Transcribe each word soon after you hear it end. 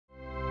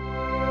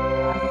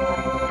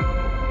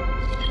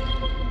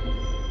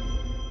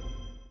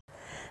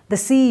the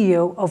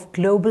CEO of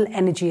Global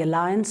Energy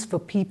Alliance for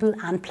People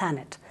and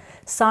Planet,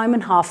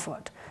 Simon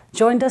Harford,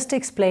 joined us to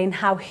explain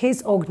how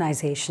his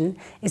organization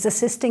is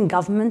assisting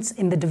governments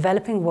in the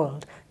developing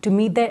world to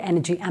meet their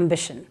energy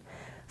ambition.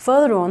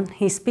 Further on,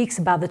 he speaks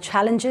about the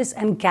challenges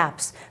and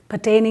gaps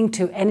pertaining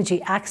to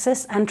energy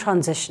access and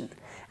transition,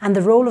 and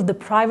the role of the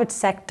private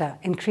sector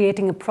in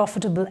creating a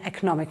profitable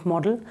economic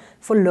model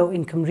for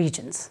low-income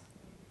regions.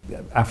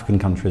 African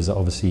countries are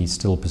obviously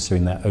still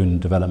pursuing their own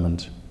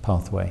development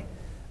pathway.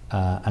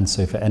 And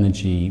so for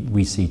energy,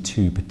 we see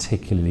two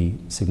particularly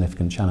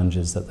significant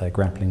challenges that they're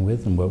grappling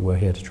with and we're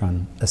here to try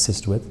and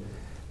assist with.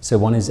 So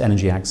one is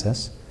energy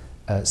access,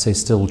 so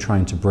still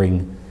trying to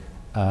bring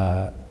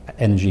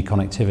energy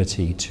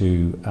connectivity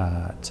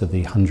to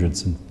the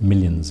hundreds and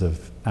millions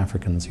of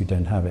Africans who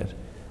don't have it.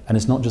 And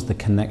it's not just the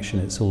connection,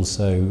 it's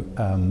also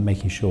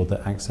making sure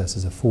that access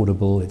is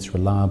affordable, it's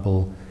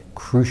reliable,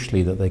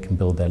 crucially that they can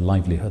build their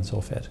livelihoods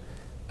off it,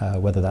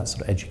 whether that's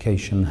sort of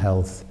education,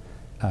 health,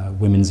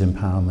 women's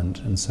empowerment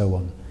and so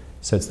on.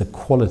 So it's the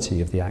quality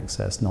of the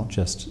access, not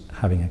just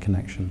having a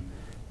connection.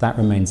 That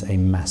remains a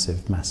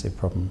massive, massive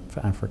problem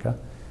for Africa.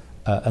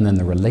 And then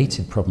the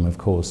related problem, of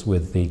course,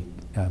 with the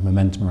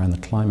momentum around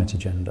the climate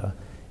agenda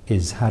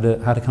is how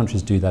do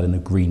countries do that in a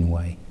green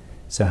way?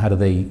 So how do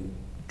they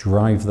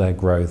drive their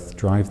growth,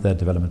 drive their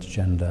development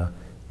agenda,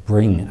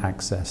 bring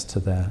access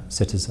to their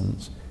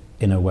citizens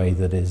in a way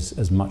that is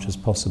as much as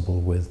possible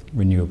with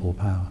renewable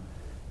power?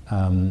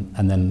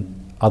 And then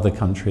other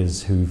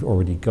countries who've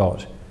already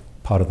got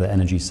part of their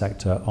energy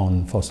sector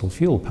on fossil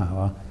fuel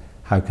power,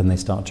 how can they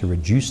start to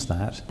reduce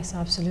that? Yes,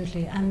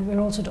 absolutely. And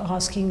we're also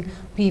asking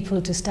people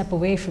to step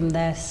away from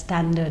their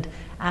standard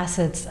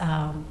assets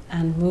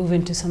and move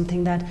into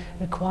something that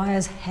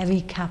requires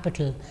heavy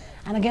capital.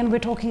 And again, we're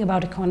talking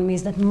about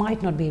economies that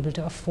might not be able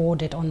to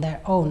afford it on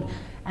their own.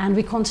 And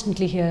we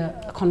constantly hear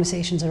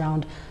conversations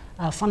around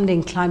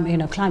funding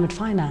climate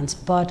finance,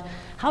 but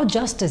how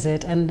just is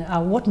it, and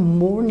what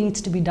more needs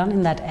to be done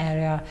in that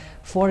area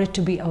for it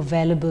to be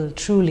available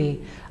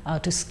truly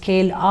to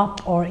scale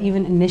up or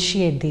even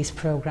initiate these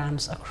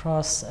programs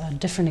across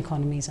different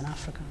economies in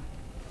Africa?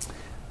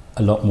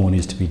 A lot more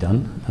needs to be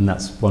done, and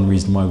that's one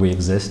reason why we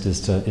exist, is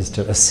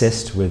to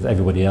assist with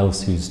everybody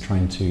else who's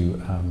trying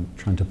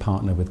to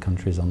partner with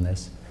countries on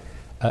this.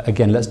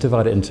 Again, let's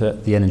divide it into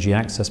the energy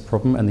access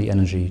problem and the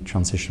energy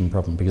transition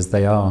problem, because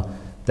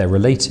they're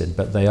related,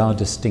 but they are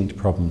distinct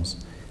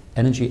problems.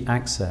 Energy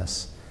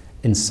access,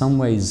 in some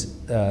ways,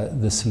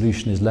 the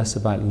solution is less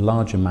about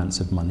large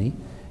amounts of money.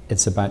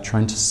 It's about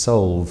trying to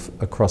solve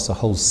across a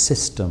whole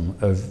system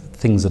of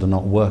things that are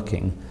not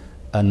working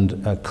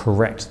and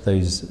correct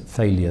those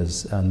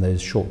failures and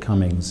those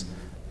shortcomings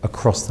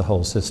across the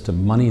whole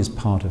system. Money is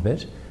part of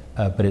it,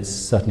 but it's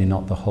certainly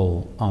not the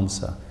whole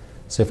answer.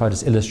 So if I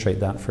just illustrate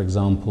that, for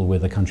example,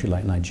 with a country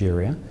like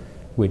Nigeria,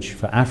 which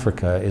for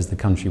Africa is the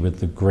country with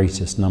the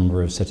greatest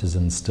number of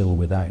citizens still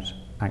without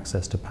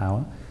access to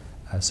power.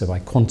 So by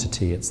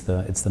quantity, it's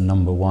the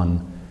number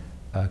one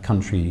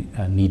country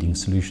needing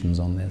solutions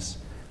on this.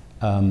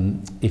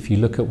 If you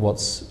look at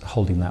what's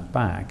holding that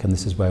back, and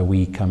this is where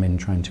we come in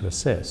trying to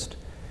assist,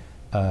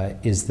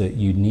 is that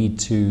you need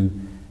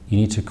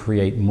to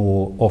create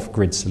more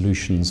off-grid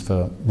solutions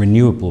for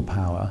renewable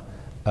power,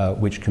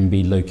 which can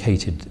be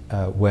located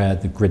where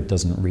the grid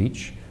doesn't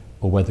reach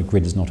or where the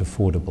grid is not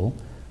affordable.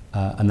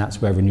 And that's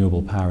where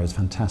renewable power is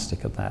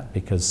fantastic at that,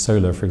 because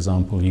solar, for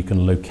example, you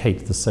can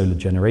locate the solar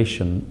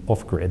generation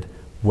off-grid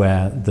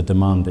where the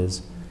demand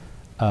is.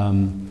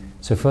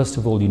 So first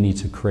of all, you need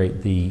to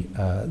create the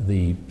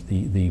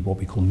what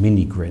we call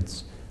mini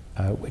grids,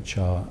 which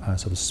are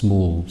sort of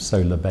small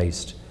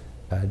solar-based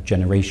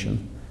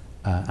generation,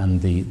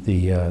 and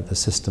the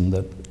system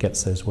that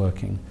gets those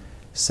working.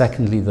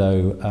 Secondly,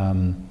 though,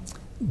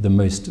 the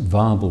most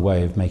viable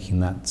way of making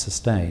that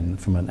sustain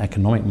from an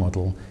economic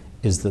model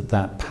is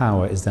that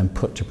power is then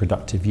put to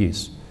productive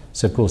use.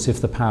 So of course,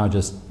 if the power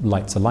just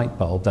lights a light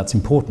bulb, that's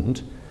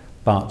important,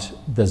 but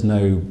there's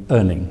no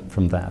earning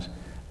from that,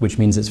 which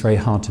means it's very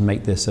hard to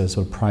make this a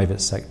sort of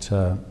private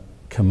sector,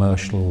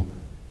 commercial,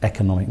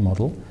 economic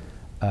model,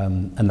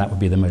 and that would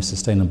be the most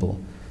sustainable.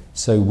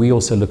 So we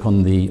also look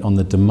on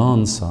the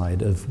demand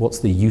side of what's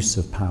the use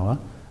of power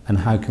and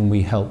how can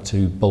we help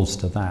to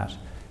bolster that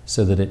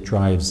so that it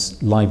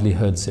drives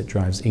livelihoods, it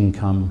drives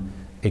income.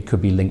 It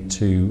could be linked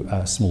to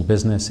small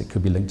business, it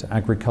could be linked to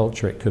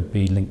agriculture, it could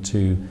be linked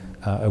to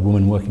a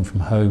woman working from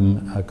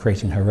home,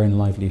 creating her own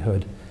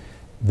livelihood.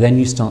 Then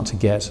you start to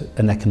get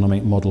an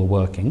economic model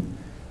working.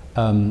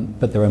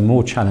 But there are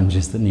more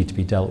challenges that need to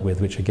be dealt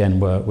with, which again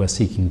we're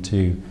seeking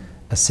to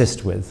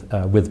assist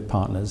with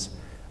partners.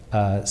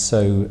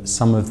 So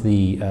some of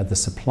the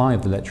supply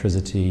of the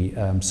electricity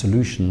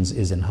solutions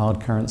is in hard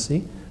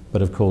currency,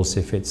 but of course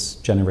if it's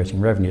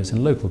generating revenue, it's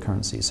in local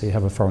currency, so you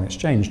have a foreign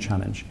exchange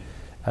challenge.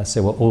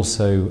 So we're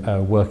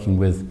also working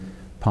with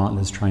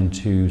partners trying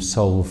to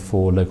solve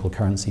for local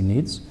currency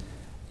needs.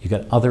 You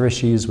get other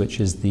issues, which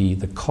is the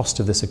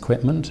cost of this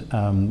equipment.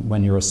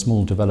 When you're a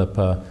small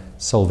developer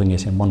solving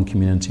it in one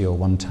community or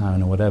one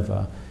town or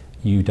whatever,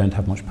 you don't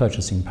have much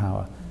purchasing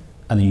power.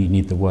 and then you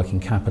need the working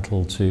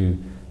capital to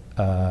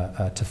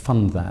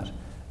fund that.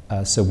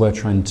 So we're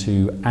trying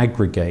to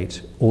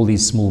aggregate all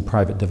these small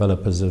private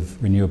developers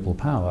of renewable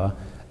power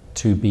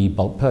to be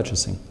bulk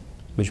purchasing,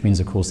 which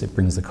means, of course, it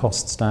brings the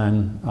costs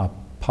down. Our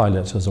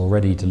pilot has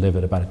already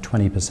delivered about a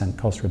 20%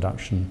 cost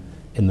reduction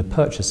in the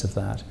purchase of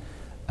that,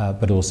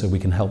 but also we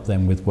can help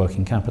them with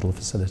working capital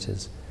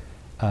facilities.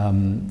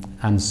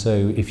 And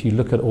so if you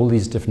look at all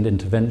these different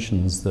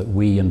interventions that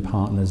we and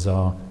partners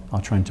are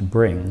trying to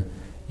bring,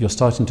 you're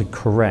starting to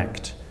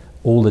correct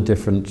all the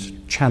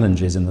different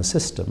challenges in the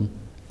system,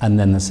 and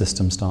then the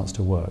system starts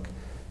to work.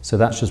 So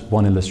that's just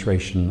one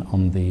illustration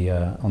on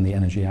the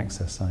energy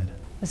access side.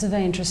 This is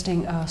very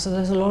interesting. So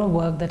there's a lot of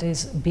work that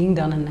is being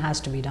done and has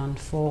to be done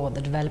for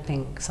the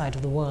developing side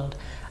of the world.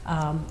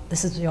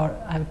 This is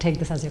I would take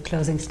this as your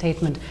closing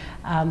statement.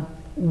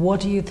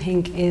 What do you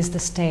think is the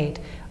state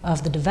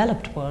of the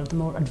developed world, the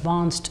more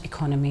advanced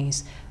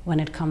economies, when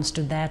it comes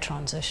to their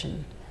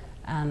transition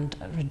and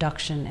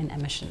reduction in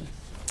emission?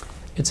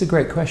 It's a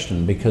great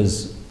question,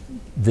 because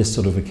this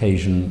sort of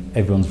occasion,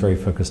 everyone's very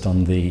focused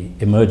on the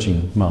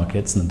emerging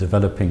markets and the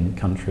developing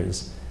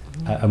countries,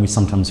 and we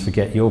sometimes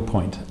forget your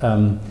point.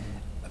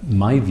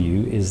 My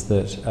view is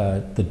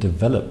that the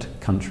developed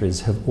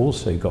countries have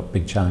also got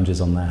big challenges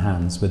on their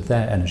hands with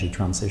their energy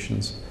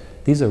transitions.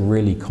 These are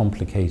really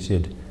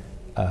complicated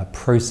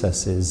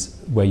processes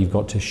where you've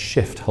got to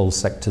shift whole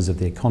sectors of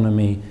the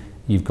economy.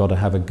 You've got to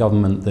have a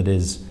government that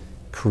is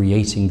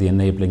creating the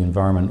enabling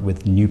environment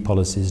with new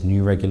policies,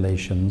 new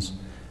regulations,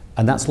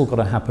 and that's all got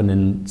to happen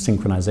in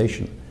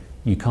synchronization.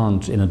 You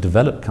can't, in a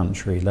developed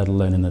country, let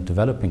alone in a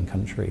developing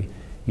country,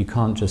 you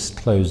can't just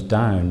close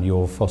down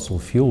your fossil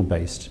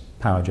fuel-based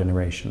power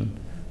generation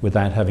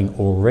without having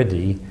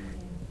already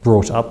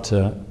brought up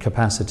to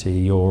capacity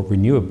your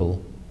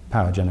renewable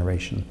power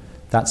generation.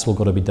 That's all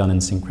got to be done in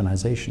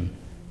synchronization.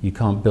 You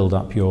can't build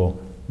up your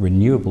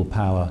renewable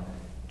power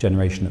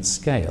generation at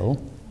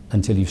scale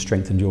until you've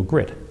strengthened your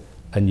grid.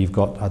 And you've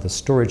got either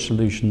storage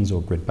solutions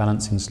or grid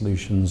balancing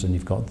solutions, and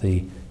you've got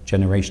the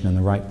generation in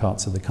the right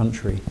parts of the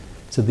country.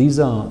 So these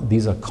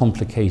are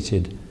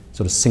complicated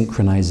sort of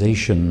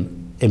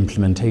synchronization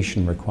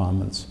implementation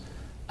requirements.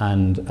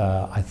 And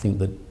I think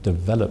that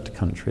developed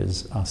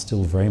countries are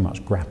still very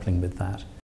much grappling with that.